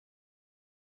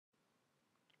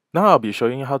Now I'll be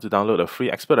showing you how to download a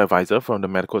free expert advisor from the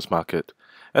MetaQuotes market,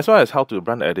 as well as how to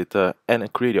run the editor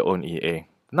and create your own EA.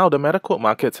 Now the MetaQuote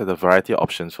market has a variety of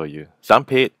options for you, some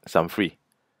paid, some free.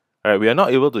 Alright, we are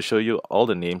not able to show you all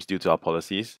the names due to our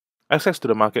policies. Access to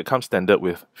the market comes standard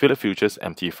with Phillip Futures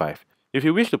MT5. If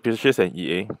you wish to purchase an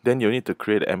EA, then you'll need to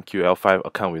create an MQL5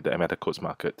 account with the MetaQuotes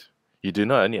market. You do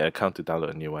not need an account to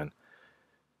download a new one.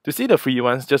 To see the free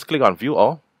ones, just click on View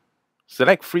All,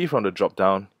 select Free from the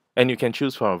drop-down, and you can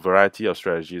choose from a variety of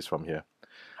strategies from here.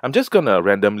 I'm just gonna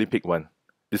randomly pick one.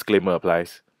 Disclaimer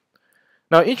applies.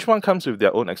 Now each one comes with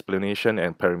their own explanation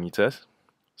and parameters.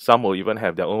 Some will even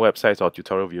have their own websites or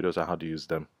tutorial videos on how to use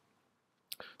them.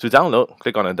 To download,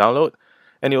 click on a download,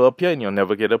 and it will appear in your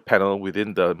navigator panel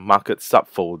within the market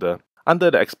subfolder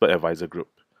under the expert advisor group.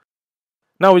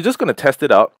 Now we're just going to test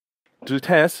it out. To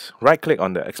test, right click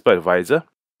on the expert advisor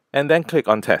and then click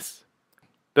on test.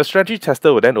 The strategy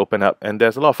tester will then open up, and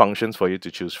there's a lot of functions for you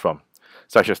to choose from,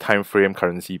 such as time frame,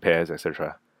 currency pairs,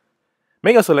 etc.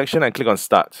 Make a selection and click on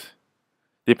start.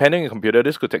 Depending on your computer,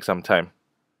 this could take some time.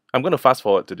 I'm going to fast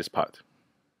forward to this part.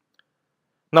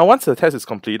 Now once the test is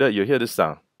completed, you'll hear this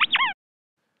sound.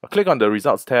 Click on the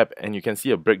results tab and you can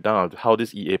see a breakdown of how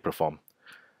this EA performed.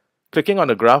 Clicking on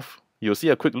the graph, you'll see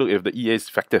a quick look if the EA is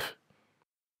effective.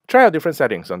 Try out different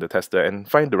settings on the tester and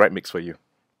find the right mix for you.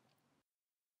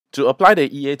 To apply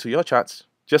the EA to your charts,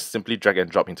 just simply drag and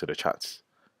drop into the charts.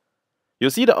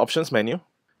 You'll see the options menu.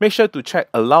 Make sure to check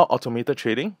Allow Automated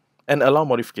Trading and Allow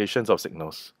Modifications of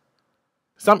Signals.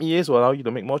 Some EAs will allow you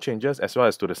to make more changes as well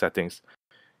as to the settings.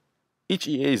 Each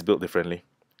EA is built differently.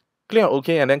 Click on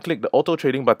OK and then click the Auto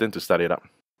Trading button to start it up.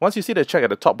 Once you see the check at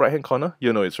the top right hand corner,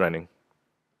 you'll know it's running.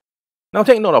 Now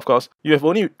take note, of course, you have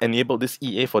only enabled this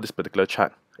EA for this particular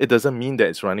chart. It doesn't mean that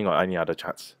it's running on any other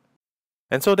charts.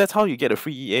 And so that's how you get a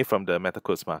free EA from the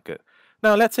MetaQuotes market.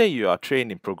 Now let's say you are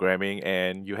trained in programming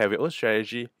and you have your own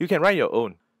strategy, you can write your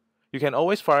own. You can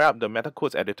always fire up the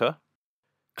MetaQuotes editor,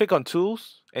 click on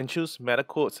Tools and choose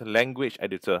MetaQuotes Language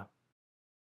Editor.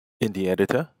 In the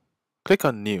editor, click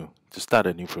on New to start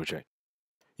a new project.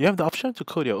 You have the option to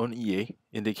code your own EA,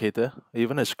 indicator, or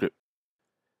even a script.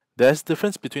 There's a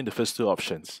difference between the first two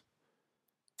options.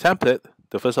 Template,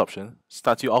 the first option,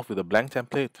 starts you off with a blank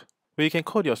template where you can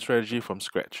code your strategy from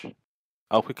scratch.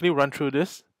 I'll quickly run through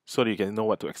this so that you can know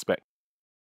what to expect.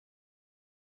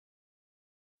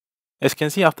 As you can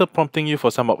see, after prompting you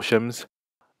for some options,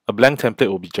 a blank template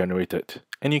will be generated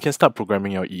and you can start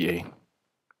programming your EA.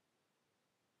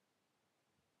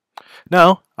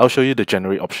 Now, I'll show you the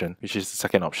generate option, which is the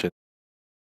second option.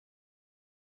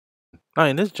 Now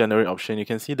in this generate option, you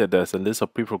can see that there's a list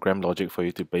of pre-programmed logic for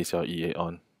you to base your EA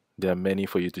on. There are many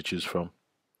for you to choose from.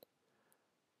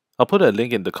 I'll put a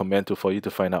link in the comment for you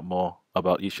to find out more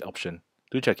about each option.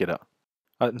 Do check it out.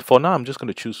 For now, I'm just going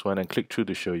to choose one and click through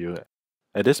to show you.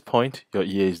 At this point, your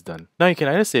EA is done. Now you can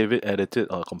either save it, edit it,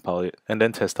 or compile it, and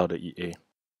then test out the EA.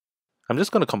 I'm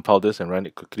just going to compile this and run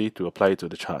it quickly to apply it to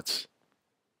the charts.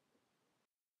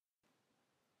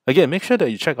 Again, make sure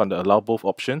that you check on the allow both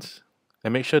options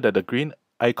and make sure that the green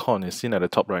icon is seen at the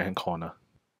top right hand corner.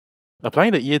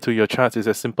 Applying the EA to your charts is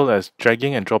as simple as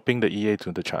dragging and dropping the EA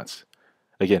to the charts.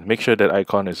 Again, make sure that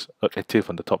icon is active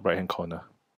on the top right hand corner.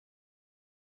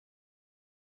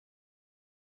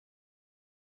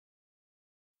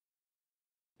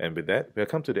 And with that, we have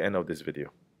come to the end of this video.